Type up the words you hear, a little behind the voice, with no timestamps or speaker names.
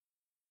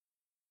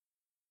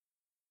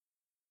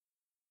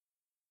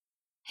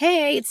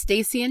Hey, it's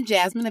Stacy and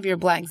Jasmine of your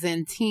Black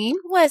Zen team.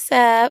 What's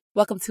up?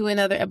 Welcome to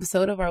another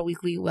episode of our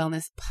weekly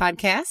wellness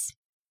podcast.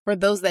 For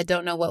those that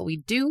don't know what we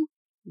do,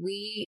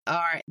 we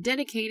are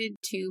dedicated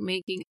to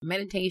making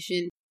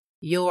meditation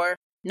your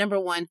number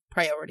one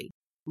priority.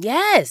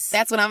 Yes.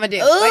 That's what I'm going to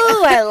do.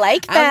 Ooh, I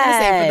like that. I was going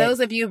to say, for those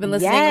of you who've been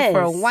listening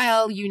for a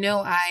while, you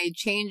know I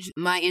change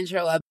my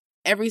intro up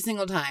every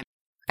single time.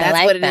 That's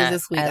like what it that.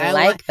 is this week. I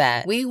like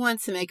that. We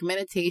want to make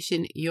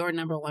meditation your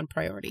number one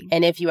priority.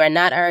 And if you are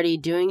not already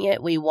doing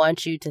it, we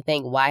want you to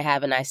think, why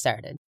haven't I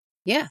started?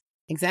 Yeah,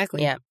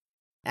 exactly. Yeah.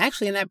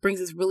 Actually, and that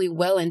brings us really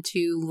well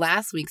into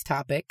last week's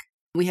topic.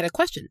 We had a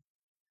question.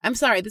 I'm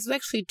sorry, this was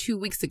actually 2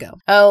 weeks ago.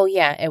 Oh,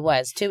 yeah, it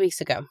was 2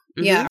 weeks ago.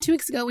 Mm-hmm. Yeah, 2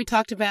 weeks ago, we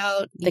talked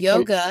about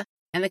yoga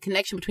and the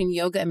connection between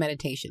yoga and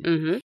meditation.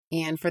 Mm-hmm.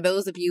 And for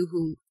those of you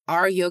who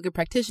are yoga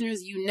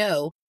practitioners, you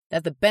know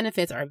that the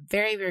benefits are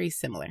very, very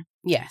similar.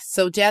 Yes.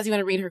 So, Jazz, you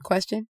want to read her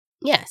question?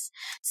 Yes.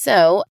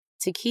 So,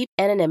 to keep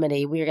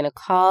anonymity, we are going to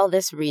call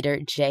this reader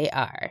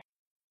JR.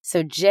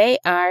 So,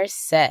 JR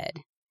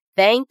said,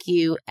 "Thank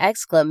you,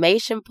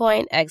 exclamation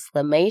point,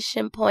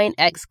 exclamation point,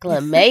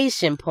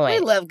 exclamation point."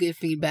 We love good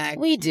feedback.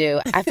 We do.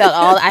 I felt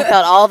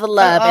all the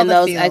love all in the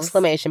those feels.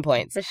 exclamation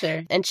points. For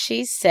sure. And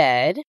she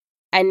said,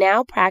 "I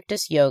now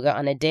practice yoga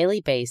on a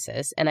daily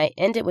basis, and I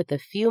end it with a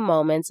few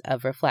moments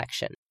of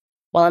reflection.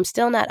 While I'm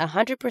still not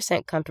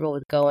 100% comfortable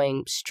with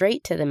going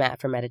straight to the mat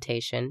for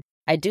meditation,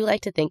 I do like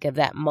to think of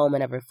that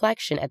moment of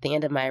reflection at the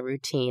end of my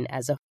routine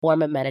as a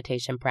form of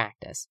meditation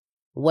practice.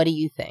 What do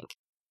you think?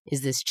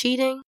 Is this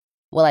cheating?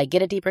 Will I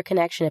get a deeper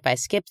connection if I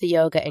skip the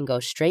yoga and go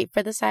straight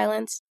for the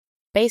silence?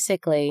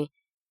 Basically,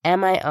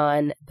 am I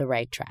on the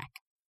right track?"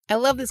 I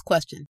love this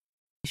question.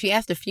 She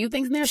asked a few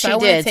things in there. She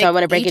did, so I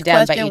want to break it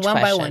down by each one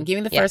question. by one. Give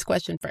me the first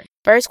question first.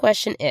 First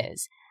question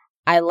is,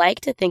 I like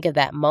to think of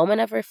that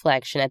moment of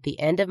reflection at the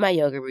end of my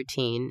yoga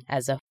routine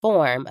as a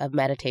form of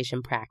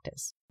meditation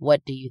practice.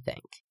 What do you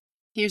think?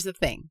 Here's the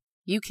thing.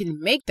 You can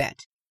make that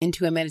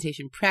into a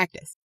meditation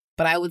practice,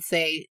 but I would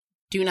say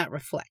do not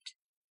reflect.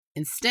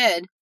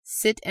 Instead,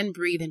 sit and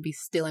breathe and be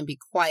still and be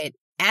quiet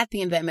at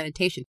the end of that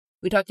meditation.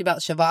 We talked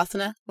about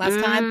Shavasana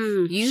last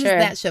time. Use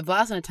that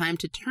Shavasana time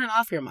to turn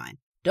off your mind.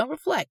 Don't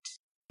reflect.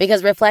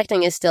 Because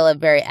reflecting is still a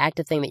very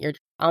active thing that you're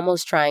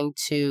almost trying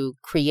to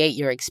create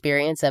your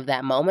experience of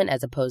that moment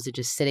as opposed to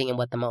just sitting in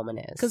what the moment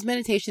is. Because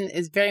meditation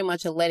is very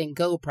much a letting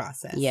go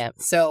process. Yeah.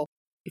 So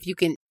if you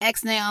can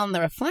exhale on the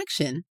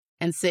reflection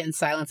and sit in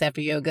silence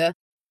after yoga,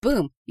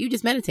 boom, you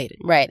just meditated.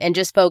 Right. And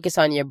just focus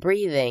on your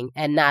breathing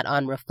and not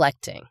on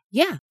reflecting.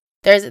 Yeah.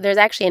 There's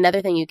actually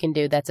another thing you can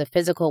do that's a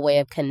physical way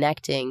of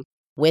connecting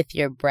with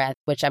your breath,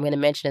 which I'm going to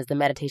mention as the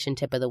meditation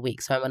tip of the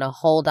week. So I'm going to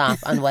hold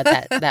off on what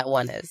that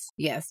one is.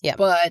 Yes. Yeah.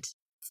 But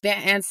that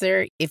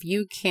answer, if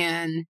you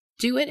can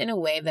do it in a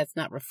way that's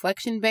not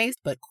reflection-based,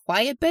 but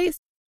quiet-based,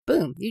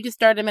 boom, you just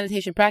started a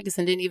meditation practice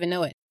and didn't even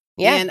know it.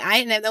 Yeah. And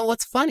I know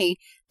what's funny,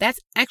 that's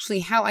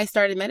actually how I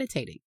started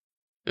meditating.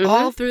 Mm-hmm.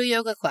 All through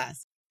yoga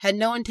class. Had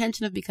no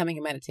intention of becoming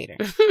a meditator.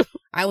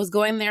 I was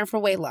going there for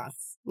weight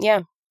loss.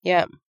 Yeah.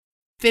 Yeah.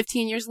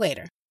 15 years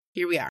later,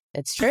 here we are.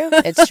 It's true.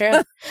 It's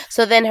true.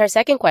 So then her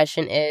second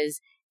question is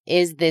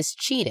this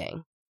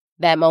cheating?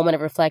 That moment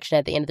of reflection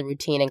at the end of the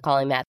routine and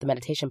calling that the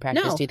meditation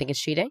practice. No. Do you think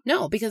it's cheating?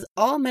 No, because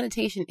all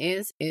meditation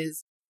is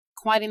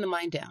quieting the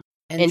mind down.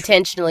 And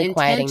Intentionally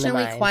quieting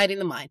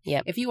the mind.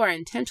 Yep. If you are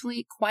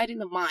intentionally quieting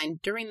the mind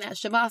during that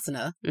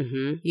Shavasana,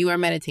 Mm-hmm. you are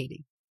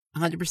meditating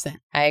 100%.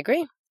 I agree.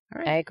 All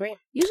right. I agree.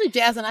 Usually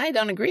Jazz and I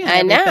don't agree on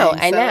I know.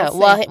 everything,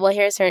 so Well,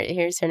 here's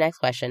her next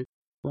question.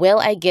 Will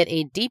I get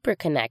a deeper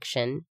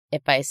connection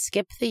if I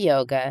skip the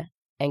yoga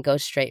and go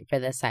straight for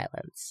the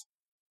silence?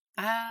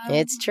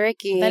 It's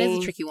tricky. That is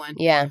a tricky one.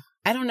 Yeah.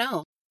 I don't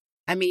know.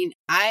 I mean,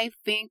 I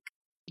think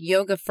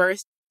yoga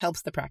first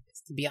helps the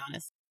practice, to be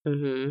honest.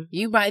 Mm-hmm.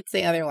 You might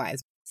say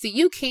otherwise. So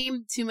you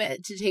came to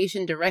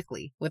meditation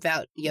directly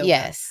without yoga.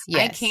 Yes.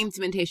 I came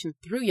to meditation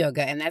through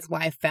yoga, and that's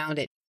why I found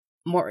it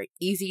more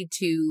easy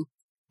to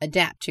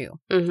adapt to.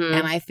 Mm-hmm.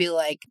 And I feel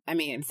like, I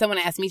mean, someone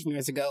asked me some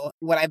years ago,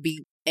 would I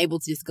be able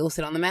to just go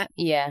sit on the mat?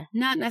 Yeah.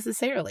 Not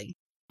necessarily.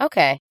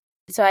 Okay.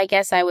 So I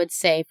guess I would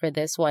say for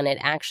this one, it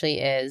actually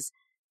is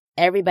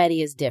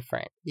everybody is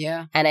different.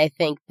 Yeah. And I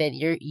think that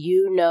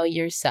you know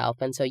yourself.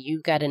 And so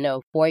you've got to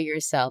know for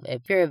yourself,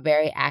 if you're a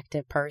very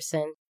active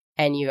person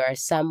and you are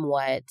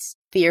somewhat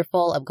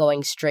fearful of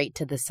going straight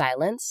to the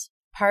silence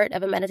part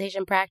of a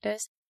meditation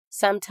practice,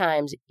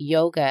 sometimes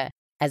yoga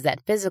as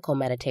that physical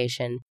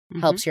meditation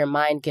helps your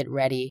mind get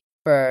ready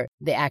for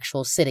the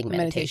actual sitting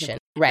meditation.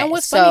 Right. And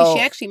what's funny,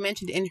 she actually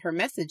mentioned in her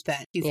message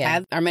that she's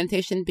had our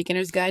meditation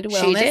beginner's guide to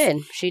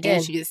wellness. She did.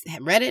 And she just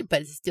read it,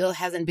 but still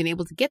hasn't been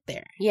able to get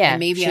there. Yeah. And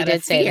maybe she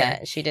did say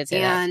that. She did say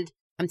that. And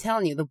I'm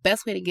telling you, the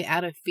best way to get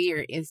out of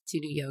fear is to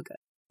do yoga.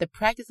 The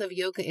practice of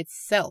yoga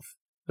itself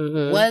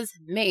was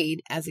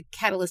made as a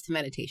catalyst to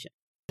meditation.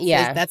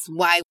 Yeah. That's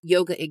why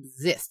yoga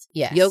exists.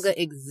 Yes. Yoga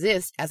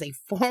exists as a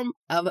form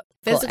of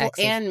physical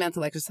and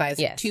mental exercise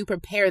to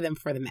prepare them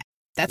for the mat.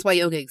 That's why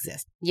yoga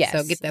exists. Yes.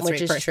 So get that which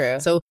straight is first. true.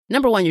 So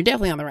number one, you're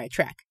definitely on the right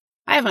track.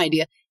 I have an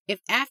idea. if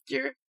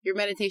after your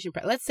meditation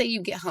practice, let's say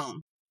you get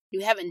home,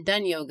 you haven't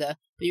done yoga,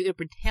 but you can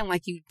pretend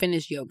like you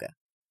finished yoga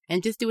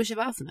and just do a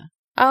Shavasana.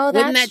 Oh, that's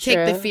Wouldn't that true.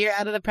 take the fear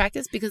out of the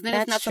practice? Because then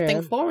it's not something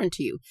true. foreign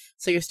to you.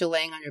 So you're still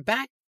laying on your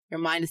back. Your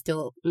mind is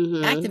still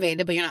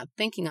activated, but you're not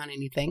thinking on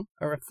anything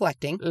or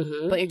reflecting,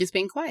 but you're just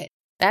being quiet.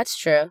 That's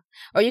true.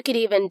 Or you could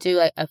even do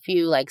like a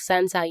few like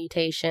sun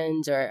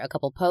salutations or a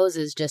couple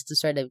poses just to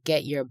sort of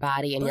get your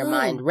body and your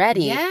mind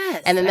ready.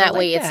 Yes. And then that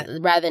way that. it's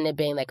rather than it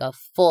being like a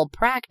full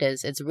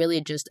practice, it's really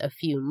just a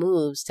few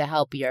moves to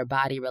help your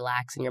body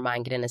relax and your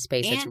mind get in a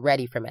space that's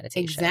ready for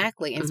meditation.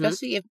 Exactly. And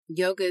especially if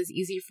yoga is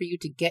easier for you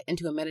to get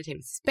into a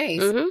meditative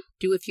space,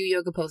 do a few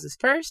yoga poses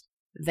first,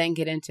 then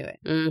get into it.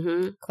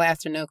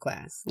 Class or no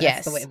class.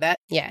 That's the way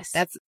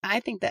I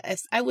think that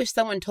I wish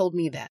someone told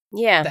me that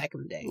back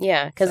in the day.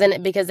 Yeah, because then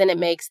it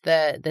makes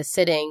the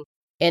sitting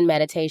in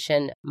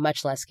meditation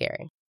much less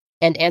scary.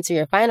 And answer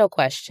your final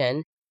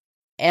question,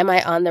 am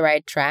I on the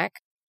right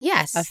track?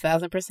 Yes.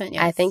 1,000% yes.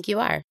 I think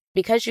you are.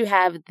 Because you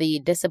have the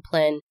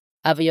discipline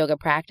of a yoga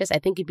practice, I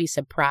think you'd be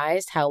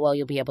surprised how well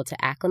you'll be able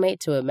to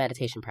acclimate to a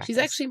meditation practice.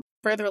 She's actually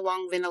further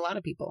along than a lot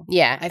of people.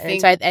 Yeah. I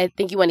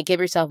think you want to give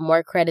yourself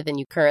more credit than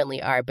you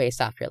currently are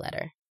based off your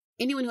letter.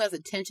 Anyone who has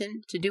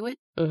attention to do it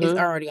is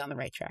already on the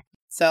right track.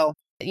 So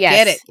yes,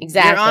 get it.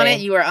 Exactly. You're on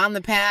it. You are on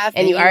the path.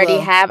 And you already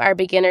have our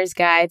beginner's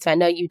guide. So I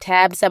know you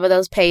tabbed some of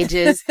those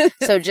pages.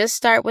 So just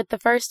start with the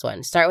first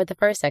one. Start with the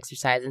first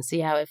exercise and see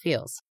how it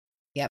feels.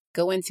 Yep.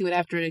 Go into it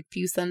after a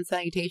few sun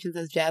salutations,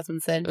 as Jasmine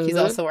said. She's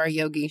also our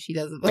yogi. She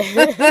does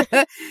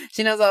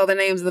she knows all the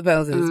names of the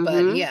poses.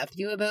 But yeah, a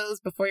few of those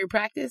before your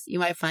practice, you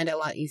might find it a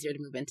lot easier to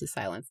move into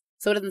silence.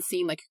 So it doesn't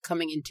seem like you're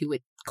coming into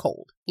it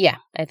cold. Yeah,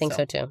 I think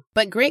so too.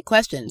 But great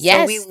questions.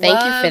 Yes, so we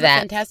thank you for that.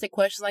 Fantastic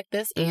questions like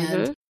this.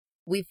 And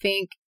we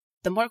think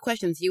the more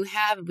questions you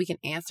have, we can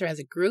answer as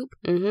a group.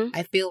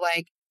 I feel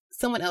like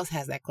someone else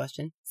has that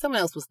question.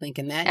 Someone else was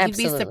thinking that.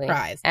 Absolutely. You'd be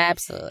surprised.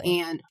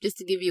 Absolutely. And just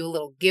to give you a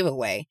little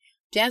giveaway,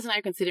 Jazz and I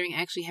are considering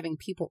actually having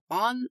people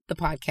on the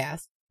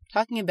podcast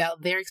talking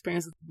about their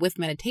experience with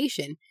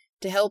meditation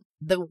to help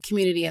the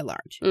community at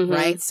large,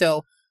 right?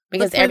 So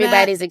because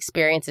everybody's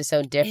experience is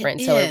so different,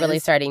 so we're really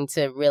starting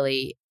to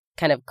really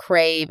kind of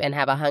crave and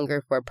have a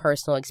hunger for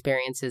personal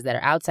experiences that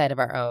are outside of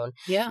our own.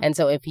 Yeah. And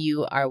so if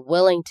you are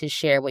willing to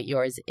share what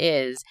yours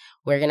is,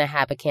 we're going to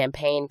have a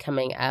campaign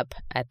coming up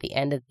at the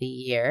end of the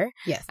year.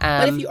 Yes.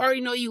 But if you already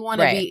know you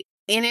want to be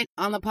in it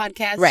on the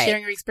podcast,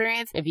 sharing your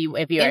experience. If you're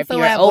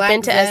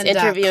open to us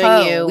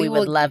interviewing you, we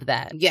would love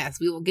that. Yes,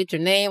 we will get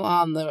your name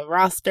on the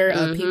roster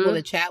of people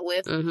to chat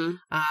with.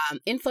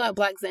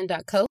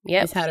 Info@blackzen.co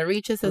is how to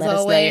reach us, as Let always.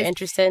 Us know you're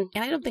interested.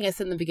 And I don't think I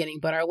said in the beginning,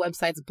 but our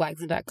website's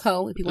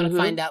blackzen.co if you want to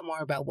find out more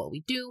about what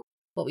we do,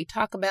 what we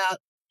talk about,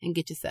 and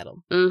get you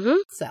settled.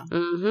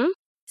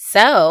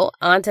 So,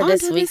 on to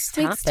this week's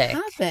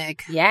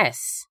topic.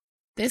 Yes.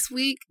 This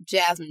week,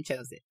 Jasmine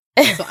chose it.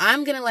 So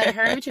I'm going to let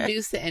her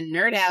introduce it and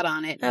nerd out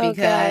on it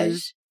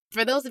because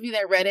for those of you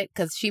that read it,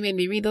 because she made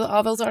me read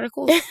all those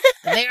articles,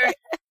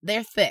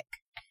 they're thick.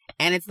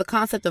 And it's the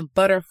concept of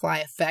butterfly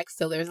effect.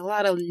 So there's a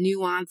lot of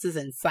nuances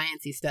and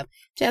sciencey stuff.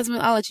 Jasmine,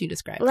 I'll let you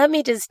describe it. Let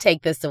me just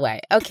take this away.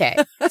 Okay.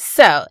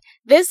 So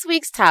this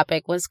week's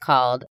topic was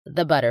called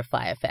the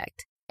butterfly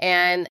effect.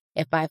 And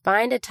if I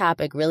find a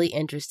topic really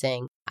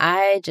interesting,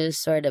 I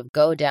just sort of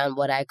go down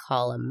what I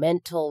call a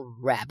mental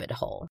rabbit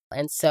hole.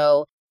 And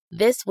so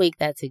this week,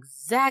 that's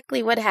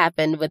exactly what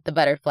happened with the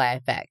butterfly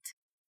effect.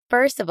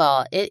 First of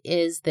all, it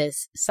is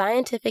this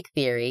scientific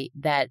theory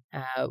that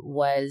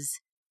was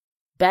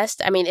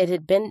best. I mean, it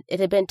had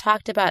been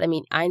talked about. I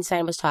mean,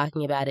 Einstein was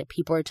talking about it.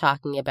 People were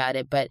talking about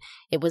it, but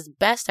it was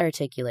best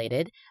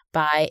articulated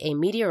by a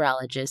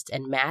meteorologist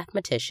and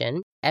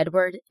mathematician,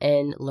 Edward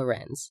N.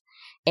 Lorenz.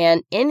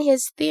 And in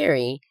his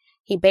theory,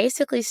 he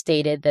basically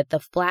stated that the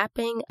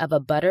flapping of a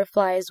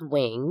butterfly's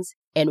wings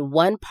in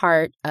one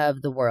part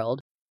of the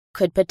world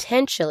could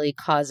potentially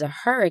cause a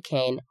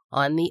hurricane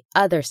on the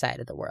other side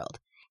of the world.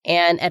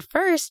 And at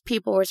first,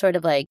 people were sort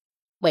of like,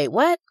 wait,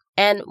 what?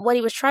 And what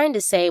he was trying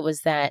to say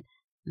was that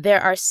there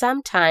are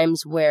some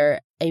times where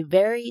a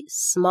very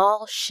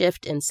small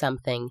shift in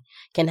something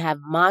can have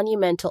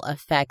monumental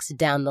effects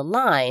down the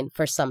line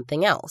for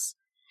something else.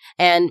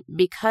 And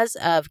because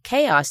of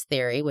chaos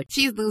theory, which...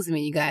 She's losing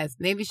me, you guys.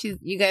 Maybe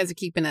you guys are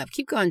keeping up.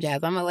 Keep going,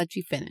 Jazz. I'm going to let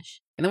you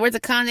finish. In the words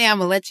of Kanye, I'm going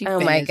to let you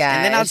finish. Oh, my gosh.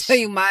 And then I'll tell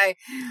you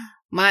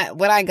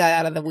what I got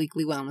out of the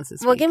weekly wellness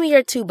this week. Well, give me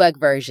your 2-bug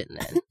version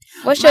then.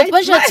 What's your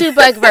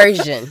 2-bug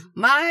version?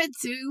 My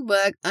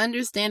 2-bug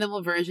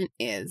understandable version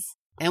is,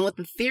 and what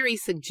the theory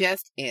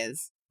suggests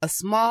is, a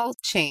small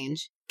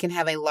change can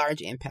have a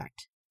large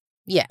impact.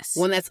 Yes.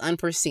 One that's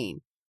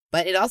unforeseen.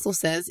 But it also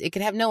says it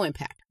could have no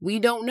impact. We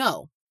don't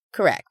know.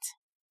 Correct.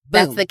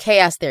 Boom. That's the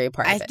chaos theory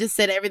part of it. I just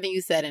said everything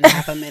you said in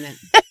half a minute.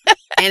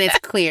 And it's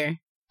clear.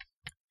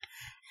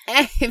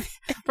 And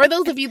for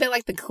those of you that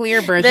like the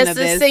clear version of this.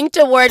 The succinct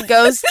award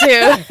goes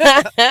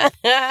to...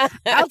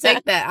 I'll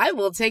take that. I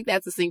will take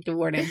that succinct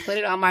award and put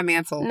it on my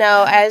mantle.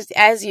 No,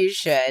 as you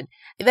should.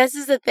 This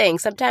is the thing.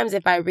 Sometimes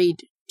if I read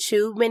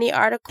too many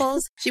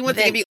articles. She wants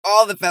to give you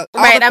all the facts.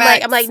 Right.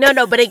 I'm like,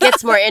 no, but it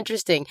gets more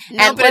interesting.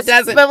 No, but it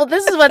doesn't. But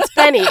this is what's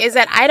funny is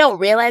that I don't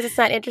realize it's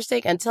not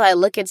interesting until I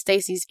look at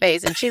Stacey's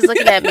face and she's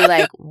looking at me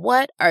like,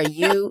 what are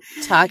you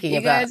talking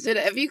about?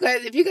 If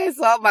you guys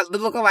saw the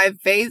look on my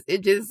face,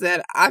 it just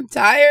said, I'm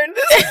tired.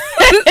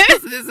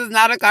 This is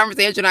not a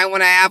conversation I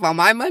want to have on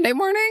my Monday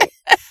morning.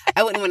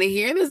 I wouldn't want to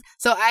hear this.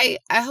 So I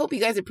hope you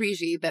guys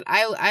appreciate that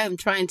I am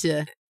trying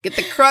to get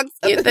the crux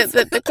of this.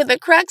 The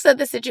crux of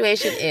the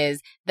situation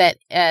is that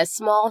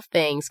small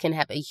things can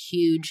have a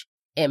huge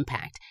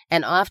impact.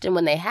 And often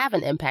when they have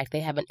an impact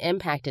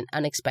in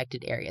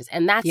unexpected areas.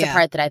 And that's the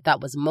part that I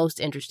thought was most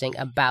interesting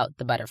about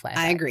the butterfly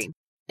effect. I agree.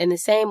 In the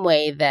same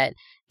way that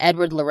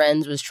Edward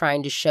Lorenz was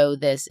trying to show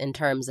this in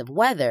terms of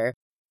weather,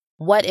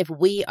 what if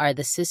we are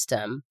the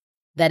system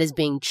that is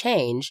being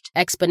changed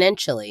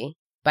exponentially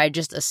by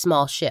just a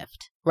small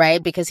shift,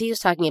 right? Because he was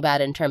talking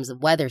about it in terms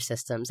of weather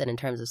systems and in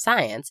terms of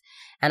science.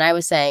 And I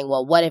was saying,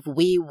 well, what if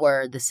we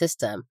were the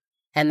system?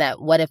 And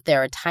that what if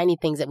there are tiny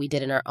things that we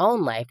did in our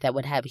own life that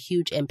would have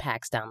huge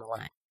impacts down the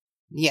line?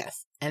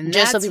 Yes. And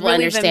just so people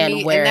really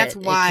understand where and that's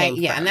why, it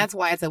came from. And that's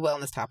why it's a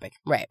wellness topic.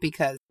 Right.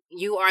 Because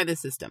you are the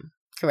system.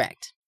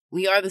 Correct.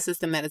 We are the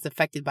system that is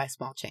affected by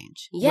small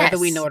change. Yes.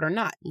 Whether we know it or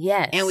not.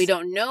 Yes. And we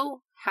don't know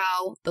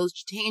how those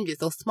changes,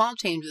 those small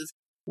changes,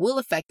 will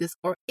affect us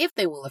or if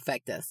they will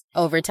affect us.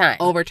 Over time.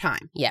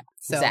 Yeah.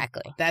 So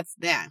exactly. That's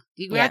that.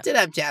 You wrapped it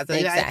up, Jazz.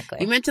 Exactly.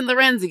 You mentioned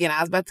Lorenz again.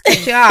 I was about to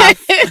cut you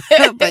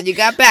off. But you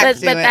got back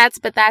to it.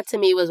 But that to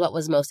me was what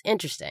was most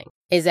interesting,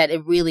 is that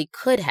it really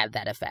could have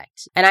that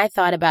effect. And I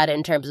thought about it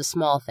in terms of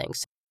small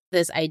things.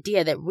 This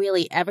idea that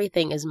really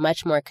everything is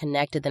much more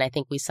connected than I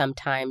think we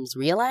sometimes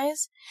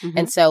realize. Mm-hmm.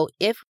 And so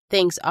if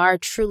things are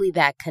truly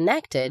that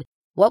connected,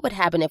 what would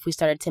happen if we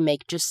started to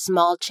make just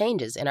small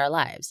changes in our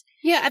lives?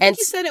 Yeah, I think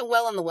you said it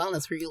well in the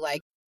wellness where you're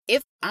like,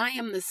 if I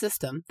am the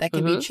system that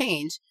can be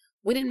changed,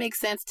 would it make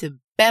sense to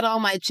bet all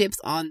my chips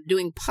on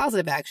doing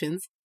positive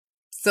actions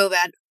so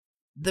that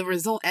the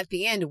result at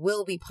the end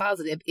will be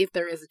positive if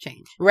there is a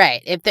change?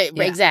 Right.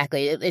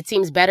 Exactly. It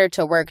seems better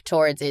to work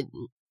towards it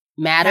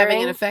mattering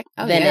having an effect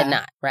than it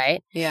not,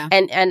 right? Yeah.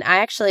 And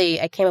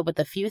I came up with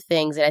a few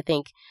things that I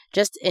think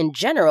just in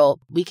general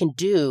we can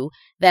do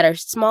that are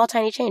small,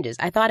 tiny changes.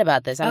 I thought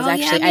about this. I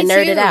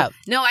nerded out.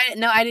 No,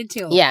 I did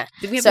too. Yeah.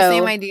 Did we have the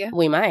same idea?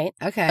 We might.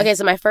 Okay.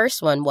 So my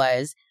first one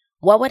was,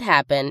 what would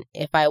happen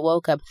if I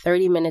woke up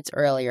 30 minutes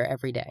earlier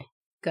every day?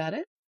 Got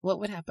it. What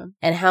would happen?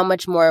 And how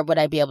much more would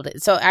I be able to?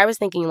 So I was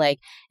thinking, like,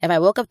 if I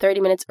woke up 30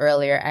 minutes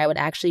earlier, I would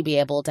actually be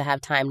able to have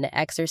time to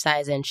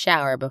exercise and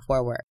shower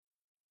before work.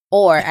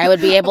 Or I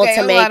would be able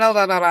to make... Hold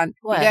on.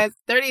 What? You guys,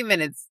 30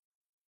 minutes,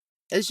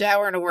 a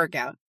shower and a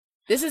workout.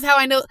 This is how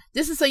I know...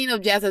 This is so you know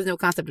Jazz has no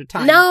concept of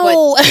time.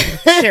 No!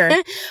 But, sure.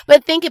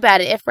 But think about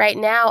it. If right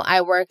now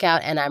I work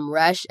out and I'm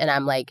rushed and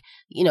I'm like,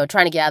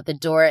 trying to get out the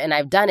door and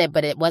I've done it,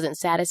 but it wasn't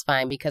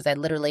satisfying because I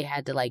literally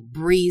had to like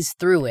breeze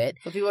through it.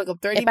 If you woke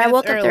up 30 minutes earlier... If I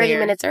woke up 30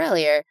 minutes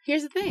earlier...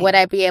 Here's the thing. Would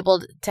I be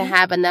able to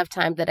have enough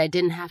time that I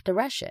didn't have to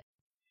rush it?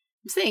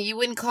 I'm saying you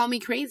wouldn't call me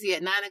crazy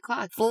at 9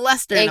 o'clock.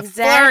 Flustered,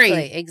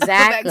 exactly.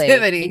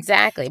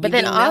 Exactly. But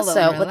then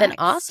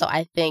also,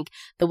 I think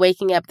the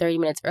waking up 30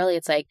 minutes early,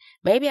 it's like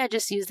maybe I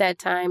just use that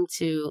time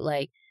to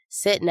like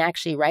sit and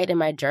actually write in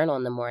my journal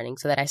in the morning,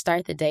 so that I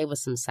start the day with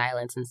some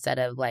silence instead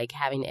of like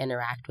having to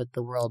interact with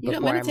the world before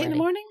I'm ready. You don't meditate in the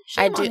morning?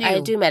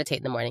 I do meditate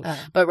in the morning,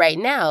 but right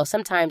now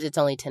sometimes it's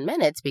only 10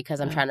 minutes because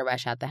I'm trying to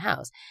rush out the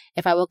house.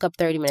 If I woke up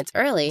 30 minutes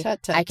early,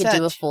 I could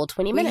do a full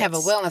 20 minutes. We have a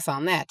wellness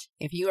on that.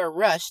 If you are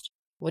rushed,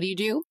 what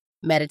do?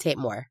 Meditate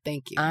more.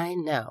 Thank you. I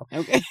know.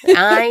 Okay.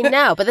 I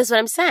know. But this is what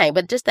I'm saying.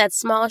 But just that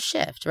small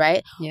shift,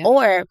 right? Yeah.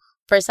 Or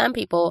for some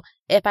people,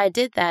 if I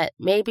did that,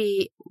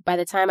 maybe by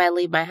the time I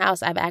leave my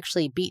house, I've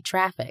actually beat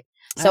traffic.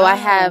 So I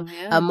have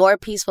a more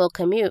peaceful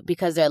commute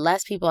because there are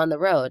less people on the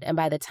road. And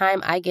by the time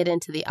I get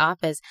into the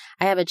office,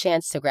 I have a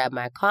chance to grab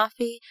my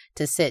coffee,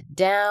 to sit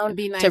down,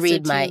 to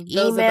read my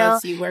email,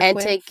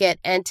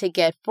 and to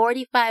get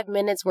 45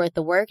 minutes worth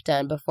of work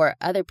done before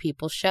other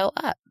people show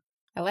up.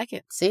 I like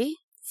it. See?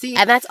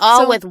 And that's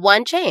all with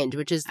one change,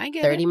 which is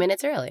 30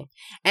 minutes early.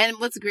 And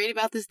what's great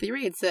about this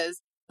theory, it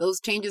says those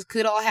changes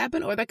could all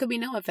happen or there could be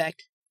no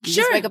effect. You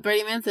sure. just wake up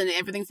 30 minutes and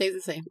everything stays the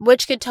same.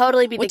 Which could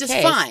totally be the case. Which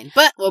is fine.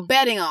 But we're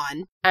betting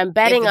on... I'm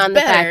betting on the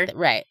fact that...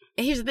 Right.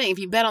 And here's the thing. If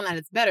you bet on that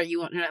it's better,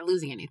 you're not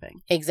losing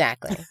anything.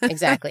 Exactly.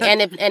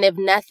 And if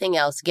nothing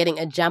else, getting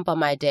a jump on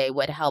my day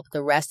would help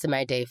the rest of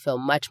my day feel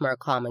much more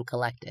calm and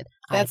collected.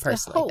 That's I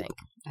personally think.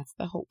 That's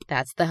the hope.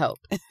 That's the hope.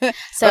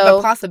 So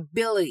the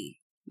possibility.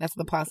 That's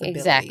the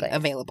possibility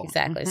available.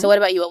 Exactly. So what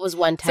about you? What was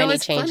one tiny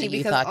change that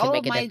you thought could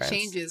make a difference? All of my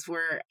changes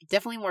were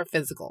definitely more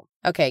physical.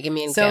 Okay, give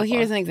me an example. So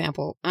here's an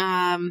example.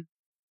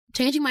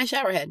 Changing my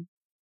shower head.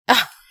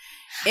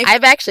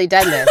 I've actually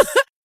done this.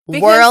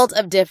 World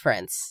of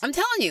difference. I'm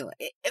telling you,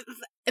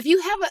 if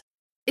you have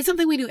it's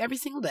something we do every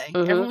single day.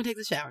 Mm-hmm. Everyone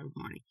takes a shower every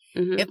morning.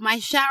 Mm-hmm. If my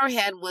shower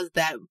head was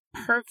that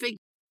perfect,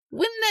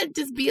 wouldn't that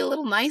just be a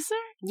little nicer?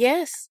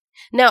 Yes.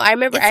 No, I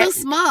remember. It's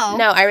so small.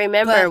 No, I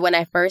remember when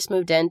I first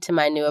moved into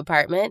my new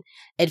apartment,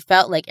 it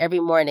felt like every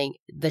morning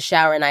the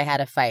shower and I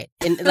had a fight.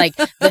 And like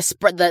the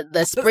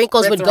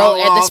sprinkles would go,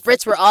 and the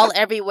spritz were all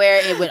everywhere.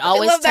 It would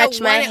always touch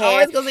my hair. It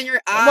always goes in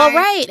your eye. Well,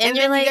 right. And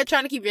you're then like, you're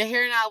trying to keep your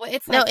hair out.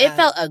 It's no, like it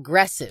felt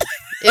aggressive.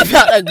 It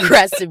felt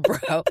aggressive,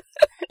 bro.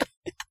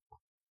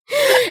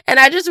 And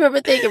I just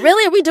remember thinking,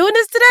 really, are we doing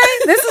this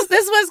today? This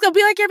is what it's going to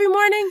be like every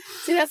morning?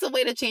 See, that's the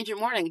way to change your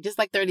morning. Just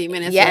like 30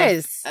 minutes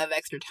of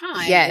extra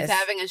time. Yes. It's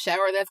having a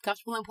shower that's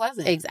comfortable and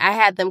pleasant. I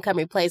had them come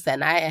replace that,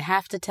 and I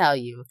have to tell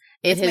you,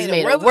 it has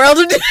made a world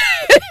of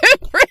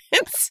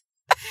difference.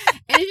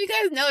 And if you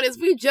guys notice,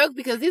 we joke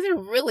because these are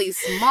really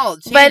small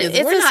changes. But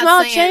it's a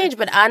small change,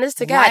 but honest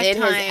to God, it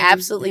has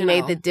absolutely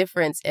made the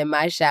difference in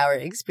my shower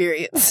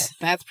experience.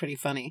 That's pretty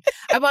funny.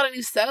 I bought a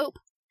new soap.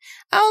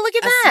 Oh, look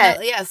at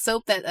that.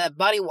 Soap that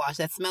body wash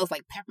that smells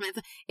like peppermint.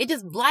 It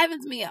just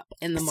livens me up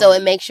in the morning. So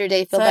it makes your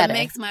day feel better. It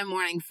makes my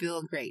morning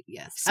feel great,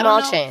 yes.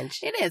 Small change.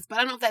 It is, but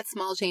I don't know if that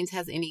small change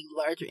has any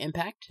larger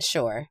impact.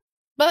 Sure.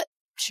 But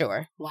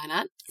sure. Why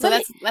not? So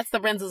that's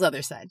the Renzo's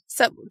other side.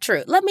 So,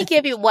 true. Let me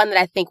give you one that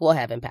I think will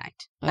have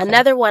impact. Okay.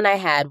 Another one I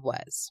had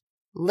was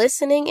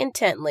listening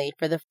intently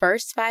for the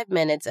first 5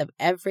 minutes of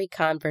every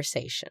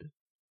conversation.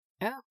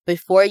 Oh.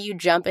 Before you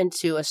jump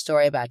into a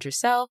story about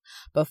yourself,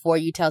 before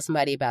you tell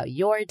somebody about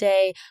your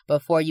day,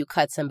 before you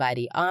cut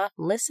somebody off,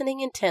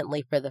 listening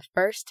intently for the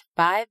first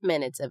 5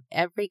 minutes of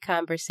every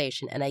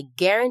conversation. And I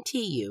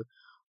guarantee you,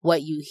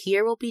 what you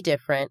hear will be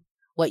different.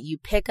 What you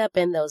pick up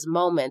in those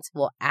moments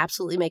will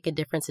absolutely make a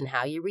difference in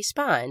how you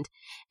respond.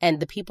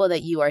 And the people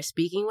that you are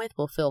speaking with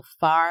will feel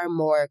far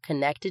more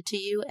connected to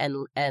you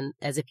and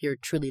as if you're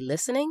truly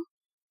listening.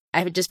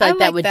 I just feel like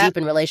that would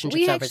deepen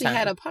relationships over time. We actually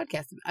had a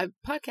podcast. I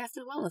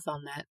podcasted wellness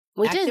on that.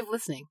 We Active did.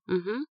 listening.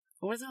 Mm-hmm.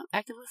 What was it?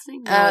 Active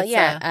listening? No,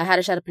 how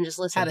to shut up and just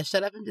listen. How to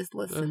shut up and just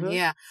listen. Mm-hmm.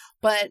 Yeah.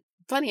 But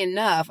funny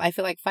enough, I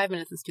feel like 5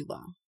 minutes is too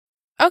long.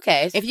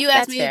 Okay. If you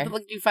ask me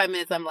to do 5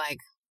 minutes, I'm like,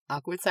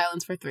 awkward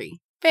silence for 3.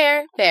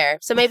 Fair.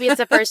 So maybe it's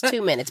the first 2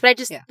 minutes. But I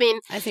just mean,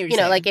 I see what you're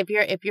saying. Like if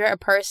you're a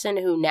person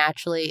who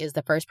naturally is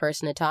the first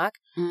person to talk,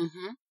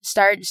 mm-hmm.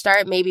 start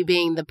maybe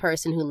being the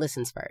person who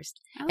listens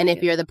first. And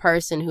if you're the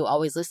person who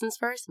always listens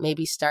first,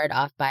 maybe start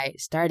off by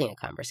starting a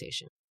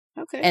conversation.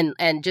 Okay.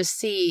 And just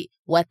see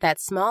what that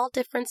small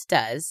difference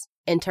does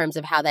in terms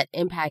of how that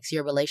impacts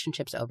your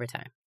relationships over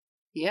time.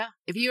 Yeah.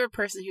 If you're a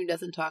person who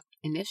doesn't talk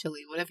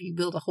initially, what if you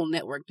build a whole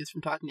network just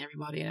from talking to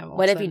everybody? And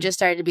what if you just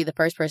started to be the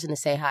first person to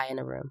say hi in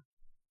a room?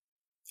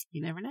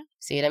 You never know.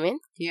 See what I mean?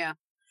 Yeah.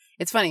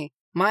 It's funny.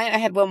 Mine, I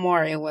had one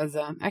more. It was,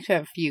 actually I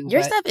have a few.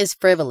 Your stuff is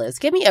frivolous.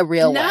 Give me a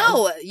real one.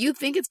 No, you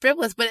think it's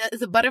frivolous, but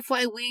is a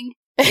butterfly wing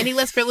any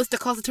less frivolous to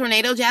cause a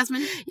tornado,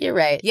 Jasmine? You're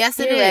right. Yes,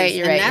 it is.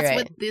 Right, and that's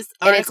what this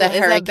article is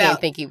hurricane.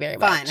 About. Thank you very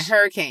much. Fine, a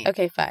hurricane.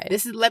 Okay, fine.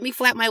 Let me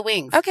flap my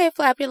wings. Okay,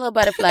 flap your little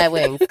butterfly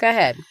wings. Go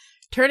ahead.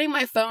 Turning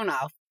my phone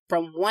off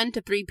from 1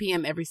 to 3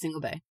 p.m. every single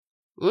day.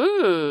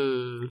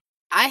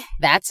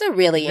 That's a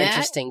really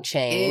interesting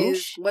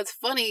change. What's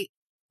funny,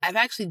 I've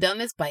actually done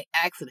this by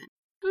accident.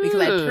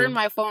 Because I turned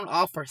my phone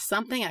off for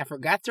something. I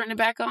forgot to turn it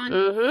back on.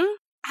 Mm-hmm.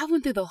 I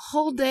went through the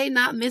whole day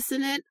not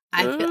missing it.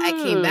 I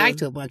came back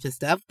to a bunch of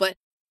stuff. But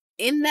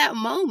in that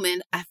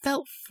moment, I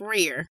felt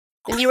freer.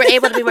 And you were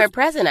able to be more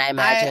present, I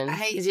imagine.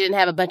 Because you didn't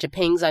have a bunch of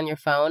pings on your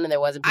phone and there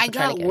wasn't people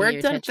trying to get your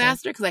attention. I got work done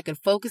faster because I could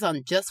focus on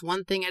just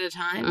one thing at a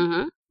time.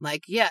 Mm-hmm.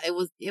 Like, yeah, it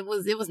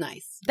was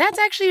nice. That's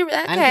actually, okay.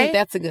 I think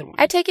that's a good one.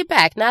 I take it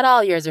back. Not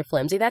all yours are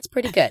flimsy. That's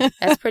pretty good.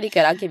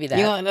 I'll give you that.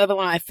 You want another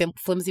one of my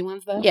flimsy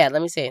ones, though? Yeah,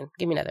 let me see.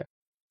 Give me another.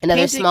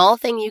 Another small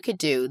thing you could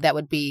do that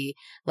would be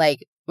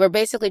like, we're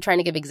basically trying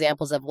to give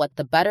examples of what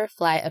the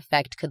butterfly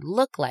effect could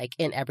look like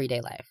in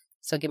everyday life.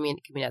 So give me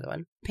another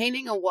one.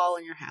 Painting a wall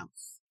in your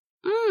house.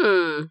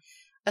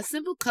 A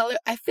simple color.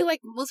 I feel like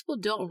most people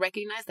don't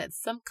recognize that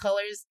some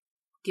colors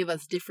give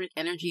us different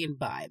energy and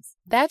vibes.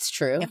 That's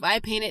true. If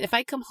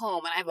I come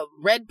home and I have a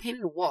red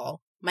painted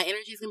wall, my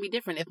energy is going to be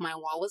different if my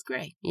wall was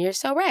gray. You're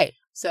so right.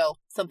 So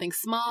something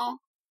small,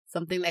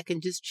 something that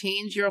can just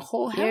change your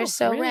whole house. You're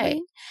so really.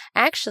 right.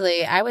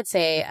 Actually, I would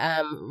say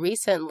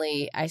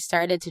recently I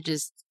started to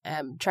just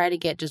try to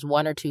get just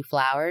 1 or 2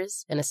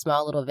 flowers in a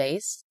small little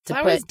vase.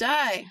 Flowers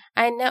die.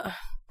 I know.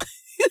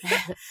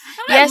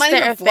 Yes,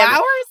 there are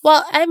flowers.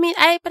 Well, I mean,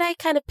 I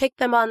kind of pick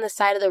them on the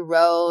side of the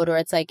road, or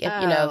it's like if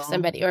if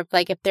somebody, or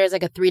if there's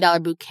like a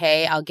 $3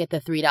 bouquet, I'll get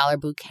the $3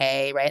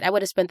 bouquet, right? I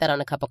would have spent that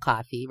on a cup of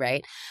coffee,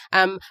 right?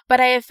 But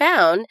I have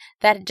found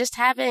that just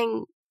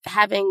having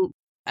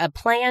a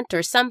plant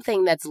or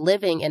something that's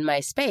living in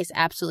my space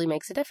absolutely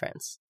makes a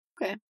difference.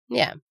 Okay.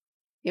 Yeah.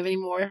 You have any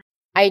more?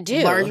 I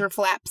do. Larger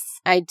flaps.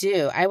 I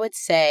do. I would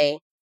say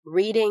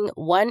reading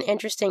one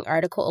interesting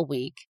article a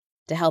week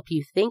to help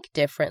you think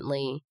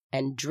differently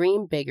and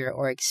dream bigger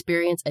or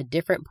experience a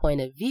different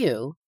point of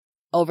view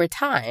over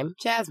time.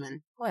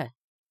 Jasmine. What?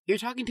 You're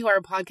talking to our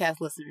podcast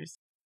listeners.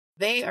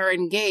 They are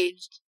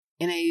engaged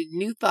in a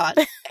new thought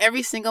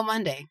every single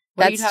Monday.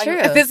 That's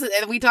true.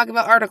 We talk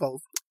about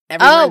articles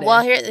every Monday.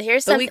 Well,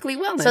 here's the weekly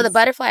wellness. So the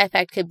butterfly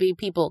effect could be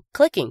people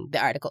clicking the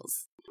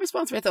articles.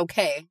 response rate's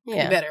okay. Could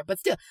be better. But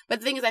still. But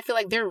the thing is, I feel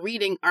like they're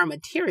reading our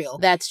material.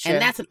 That's true.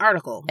 And that's an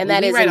article. And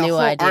that is a new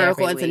idea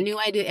article. every It's week. a new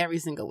idea every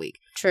single week.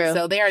 True.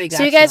 So they already got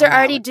So you guys are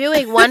already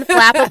doing one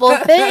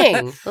flappable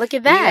thing. Look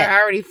at that.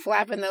 You're already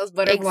flapping those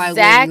butterfly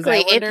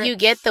exactly. wings. If you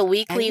get the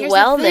weekly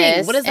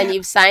wellness and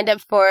you've signed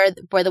up for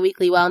the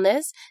weekly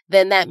wellness,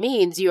 then that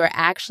means you are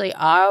actually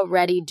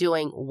already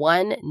doing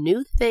one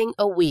new thing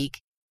a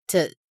week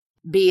to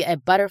be a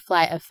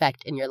butterfly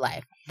effect in your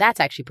life. That's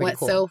actually pretty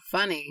cool. What's so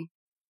funny,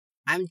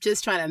 I'm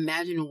just trying to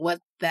imagine what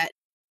that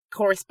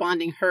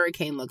corresponding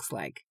hurricane looks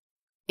like.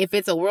 If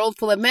it's a world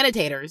full of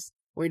meditators,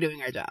 we're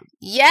doing our job.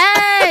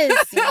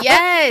 Yes.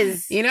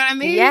 Yes. You know what I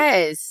mean?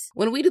 Yes.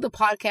 When we do the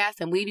podcast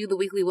and we do the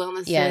weekly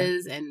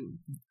wellnesses and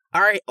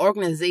our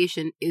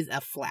organization is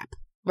a flap.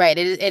 Right.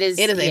 It is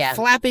a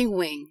flapping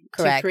wing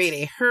Correct. to create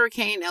a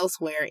hurricane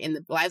elsewhere in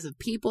the lives of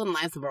people and the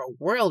lives of our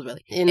world,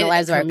 really. In the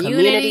lives of our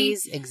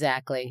communities.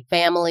 Exactly.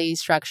 Family,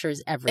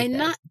 structures, everything. And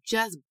not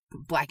just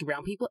Black and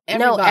brown people.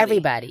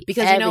 Everybody.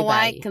 Because you know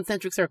why?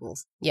 Concentric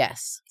circles.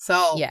 Yes.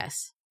 So.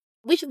 Yes.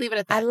 We should leave it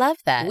at that. I love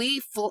that.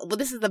 Well,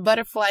 this is the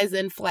butterfly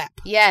Zen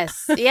flap.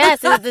 Yes. Yes.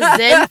 It's the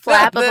Zen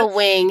flap of a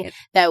wing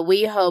that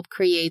we hope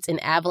creates an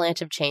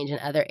avalanche of change in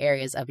other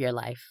areas of your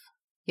life.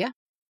 Yeah.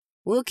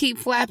 We'll keep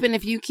flapping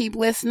if you keep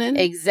listening.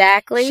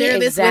 Exactly. Share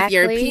this with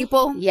your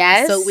people.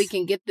 Yes. So we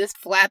can get this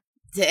flap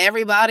to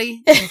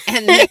everybody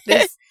and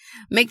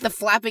make the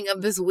flapping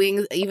of this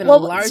wing even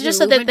larger. Just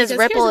so that this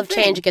ripple of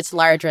change gets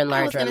larger and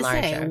larger and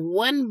larger. Say,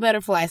 one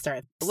butterfly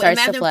starts to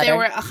imagine flutter. If there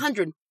were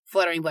 100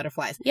 fluttering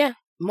butterflies. Yeah.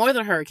 More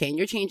than a hurricane.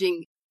 You're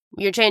changing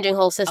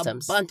whole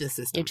systems. A bunch of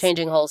systems. You're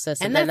changing whole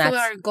systems. And that's what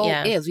our goal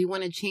is. We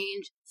want to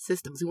change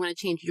systems. We want to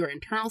change your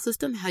internal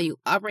system, how you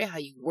operate, how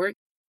you work,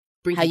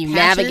 how you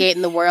navigate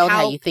in the world,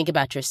 how you think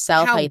about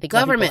yourself, how you think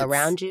about people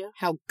around you.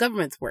 How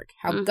governments work,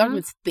 how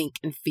governments think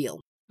and feel.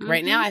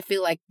 Right now, I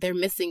feel like they're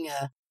missing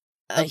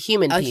a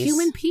human piece. A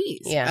human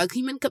piece. Yeah.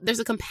 There's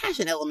a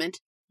compassion element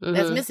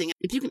that's missing.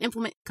 If you can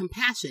implement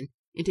compassion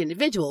into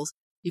individuals,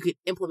 you could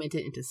implement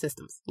it into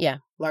systems. Yeah.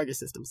 Larger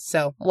systems.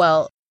 So.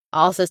 Well,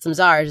 all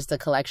systems are just a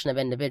collection of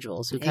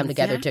individuals who come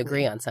together to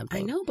agree on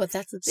something. I know, but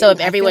that's the thing. So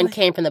if everyone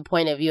came from the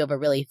point of view of a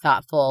really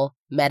thoughtful,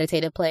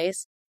 meditative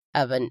place,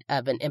 of an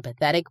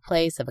empathetic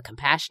place, of a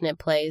compassionate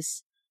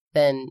place,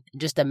 then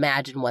just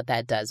imagine what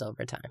that does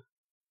over time.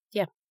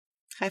 Yeah.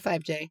 High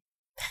five, Jay.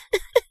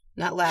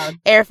 Not loud.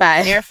 Air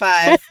five. Air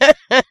five.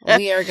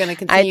 We are going to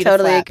continue I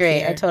totally to agree.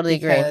 Here I totally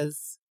agree.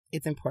 Because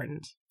it's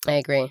important. I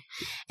agree.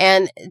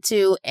 And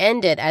to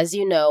end it, as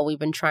you know, we've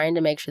been trying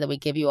to make sure that we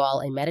give you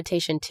all a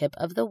meditation tip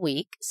of the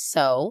week.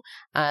 So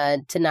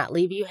to not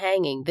leave you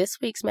hanging,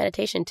 this week's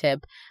meditation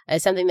tip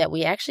is something that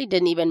we actually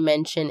didn't even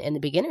mention in the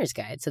beginner's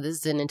guide. So this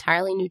is an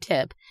entirely new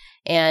tip.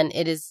 And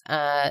it is,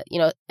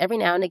 every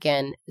now and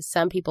again,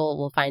 some people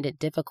will find it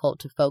difficult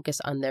to focus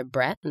on their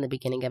breath in the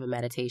beginning of a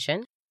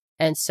meditation.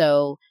 And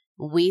so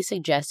we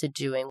suggested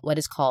doing what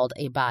is called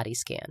a body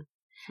scan.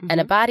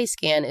 And a body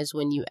scan is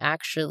when you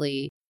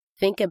actually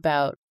think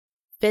about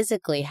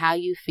physically how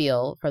you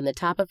feel from the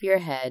top of your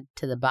head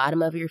to the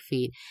bottom of your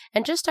feet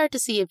and just start to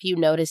see if you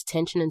notice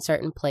tension in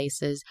certain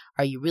places.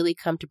 Are you really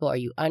comfortable? Are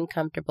you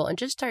uncomfortable? And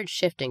just start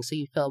shifting so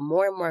you feel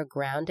more and more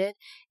grounded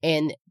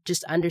in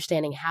just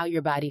understanding how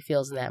your body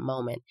feels in that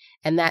moment.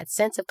 And that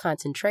sense of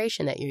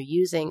concentration that you're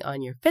using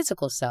on your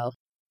physical self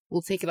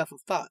will take it off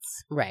of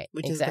thoughts. Right.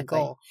 Which is the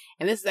goal.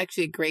 And this is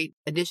actually a great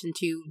addition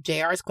to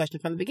JR's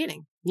question from the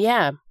beginning.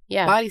 Yeah.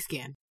 Yeah. Body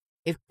scan.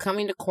 If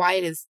coming to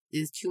quiet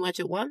is too much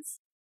at once,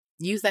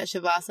 use that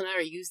Shavasana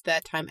or use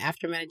that time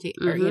after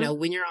meditation or,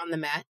 when you're on the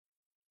mat.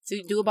 So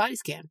you do a body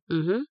scan.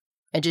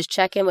 And just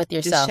check in with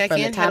yourself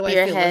from the top of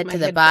your head to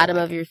the bottom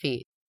of your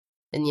feet.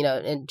 And,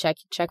 and check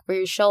for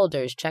your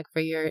shoulders, check for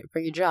your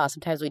jaw.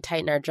 Sometimes we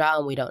tighten our jaw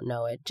and we don't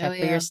know it. Check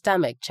for your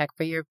stomach, check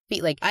for your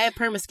feet. Like I have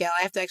permascale.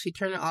 I have to actually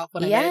turn it off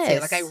when I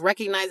meditate. Like I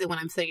recognize it when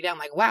I'm sitting down.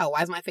 Like, wow,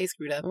 why is my face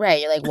screwed up?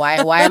 Right. You're like,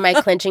 why am I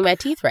clenching my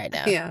teeth right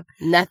now? Yeah.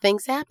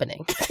 Nothing's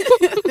happening.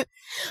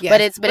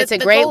 Yes. But it's a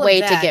great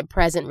way to get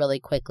present really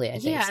quickly, I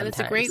think. Yeah, and it's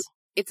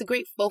a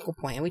great focal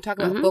point. And we talk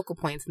about focal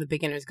points in the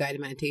beginner's guide to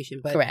meditation.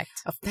 But correct.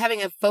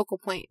 Having a focal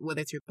point,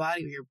 whether it's your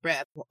body or your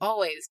breath, will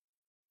always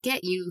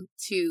get you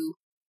to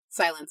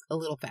silence a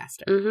little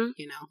faster,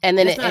 And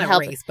then it's not a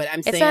race, but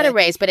it's not a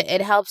race, but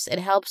it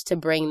helps to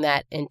bring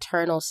that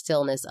internal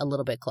stillness a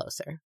little bit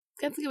closer.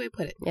 That's a good way to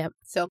put it. Yep.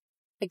 So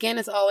again,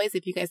 as always,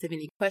 if you guys have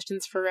any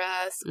questions for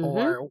us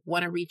or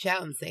want to reach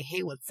out and say,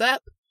 hey, what's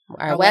up?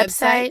 Our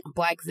website,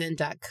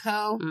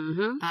 blackzen.co.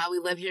 We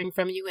love hearing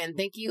from you. And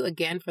thank you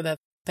again for the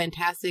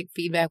fantastic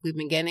feedback we've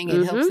been getting.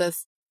 It helps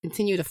us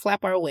continue to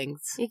flap our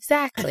wings.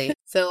 Exactly.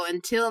 So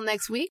until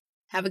next week,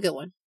 have a good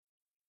one.